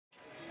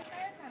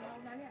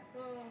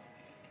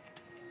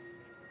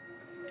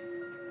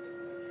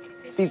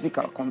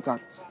physical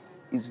contact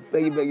is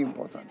very, very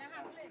important.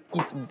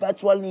 It's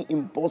virtually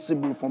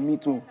impossible for me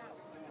to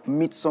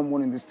meet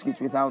someone in the street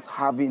without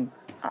having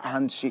a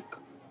handshake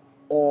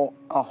or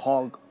a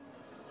hug.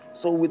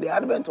 So with the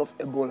advent of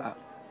Ebola,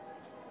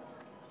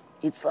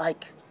 it's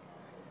like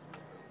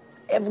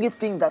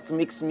everything that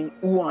makes me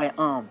who I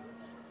am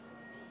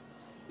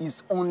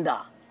is under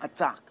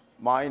attack.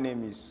 My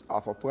name is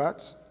Arthur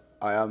Pratt.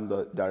 I am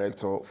the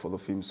director for the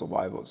film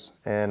Survivors.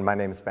 And my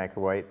name is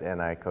Banker White,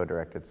 and I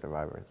co-directed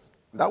Survivors.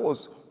 That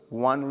was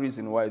one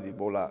reason why the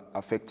Ebola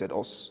affected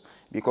us,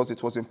 because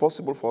it was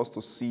impossible for us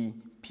to see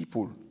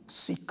people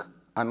sick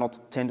and not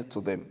tend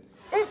to them.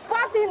 If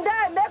passing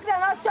there, make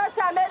them not church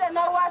and make them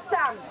not wash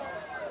them.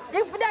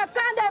 If they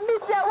can't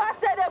meet say wash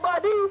the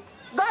body,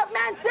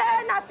 government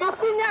say na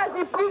 15 years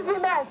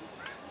imprisonment.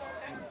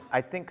 I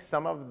think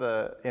some of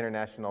the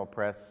international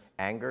press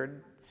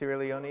angered Sierra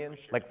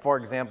Leoneans. Like, for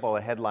example,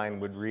 a headline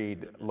would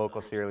read, "Local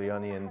Sierra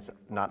Leoneans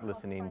not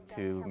listening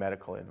to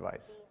medical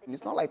advice." And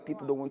it's not like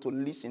people don't want to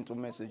listen to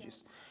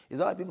messages. It's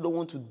not like people don't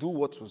want to do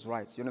what was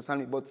right, you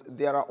understand me? But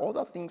there are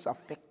other things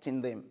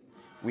affecting them.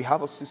 We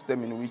have a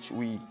system in which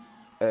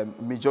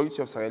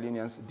majority of Sierra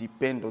Leoneans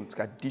depend on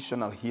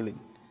traditional healing,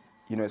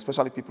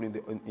 especially people in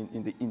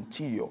the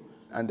interior.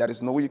 And there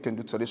is no way you can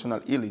do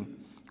traditional healing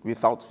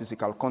without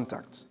physical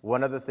contact.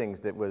 One of the things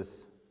that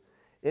was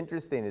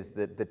interesting is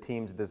that the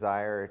team's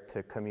desire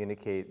to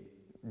communicate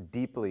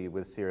deeply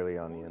with Sierra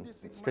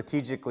Leoneans,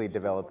 strategically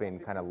developing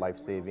kind of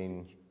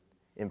life-saving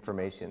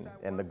information,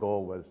 and the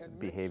goal was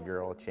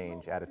behavioral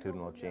change,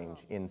 attitudinal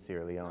change in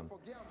Sierra Leone.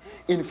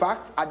 In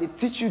fact, I did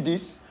teach you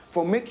this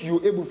for make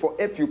you able for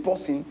help you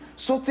person,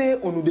 so te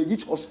onu dey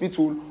reach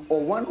hospital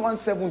or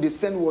 117 they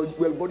send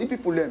well body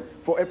people learn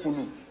for help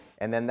you.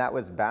 And then that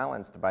was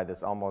balanced by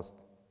this almost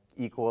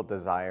equal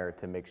desire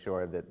to make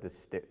sure that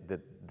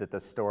the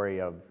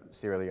story of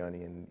Sierra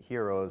Leonean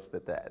heroes,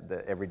 that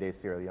the everyday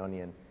Sierra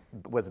Leonean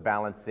was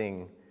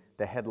balancing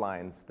the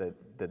headlines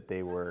that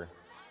they were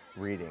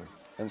reading.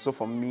 And so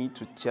for me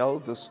to tell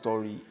the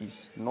story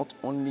is not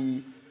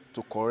only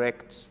to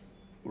correct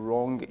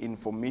wrong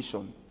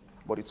information,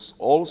 but it's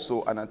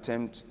also an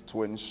attempt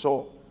to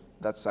ensure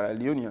that Sierra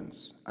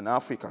Leoneans and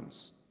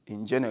Africans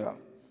in general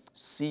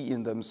see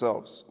in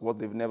themselves what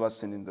they've never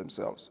seen in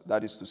themselves.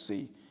 That is to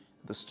say,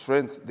 the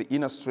strength, the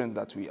inner strength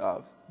that we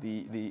have,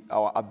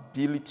 our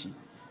ability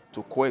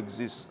to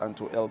coexist and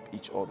to help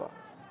each other,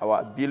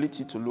 our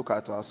ability to look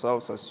at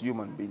ourselves as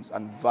human beings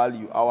and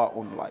value our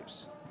own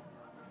lives.